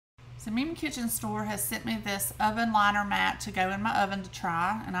So MIMEkitchen Store has sent me this oven liner mat to go in my oven to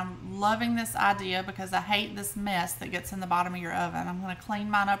try, and I'm loving this idea because I hate this mess that gets in the bottom of your oven. I'm going to clean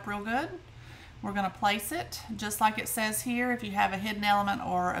mine up real good. We're going to place it just like it says here if you have a hidden element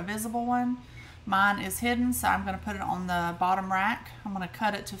or a visible one. Mine is hidden, so I'm going to put it on the bottom rack. I'm going to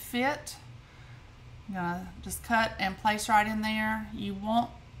cut it to fit. I'm going to just cut and place right in there. You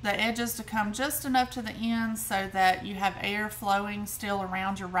want the edges to come just enough to the end so that you have air flowing still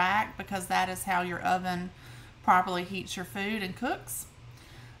around your rack, because that is how your oven properly heats your food and cooks.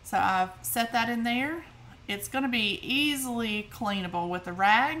 So I've set that in there. It's going to be easily cleanable with a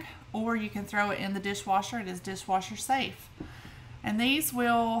rag, or you can throw it in the dishwasher. It is dishwasher safe. And these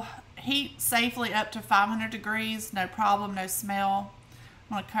will heat safely up to 500 degrees, no problem, no smell.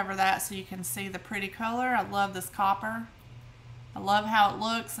 I'm going to cover that so you can see the pretty color. I love this copper. I love how it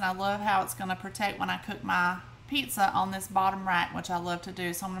looks, and I love how it's going to protect when I cook my pizza on this bottom rack, which I love to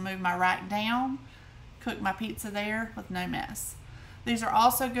do. So I'm going to move my rack down, cook my pizza there with no mess. These are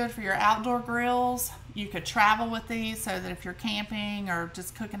also good for your outdoor grills. You could travel with these so that if you're camping or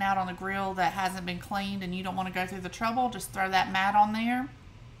just cooking out on a grill that hasn't been cleaned and you don't want to go through the trouble, just throw that mat on there,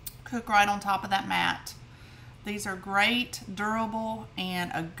 cook right on top of that mat. These are great, durable, and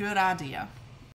a good idea.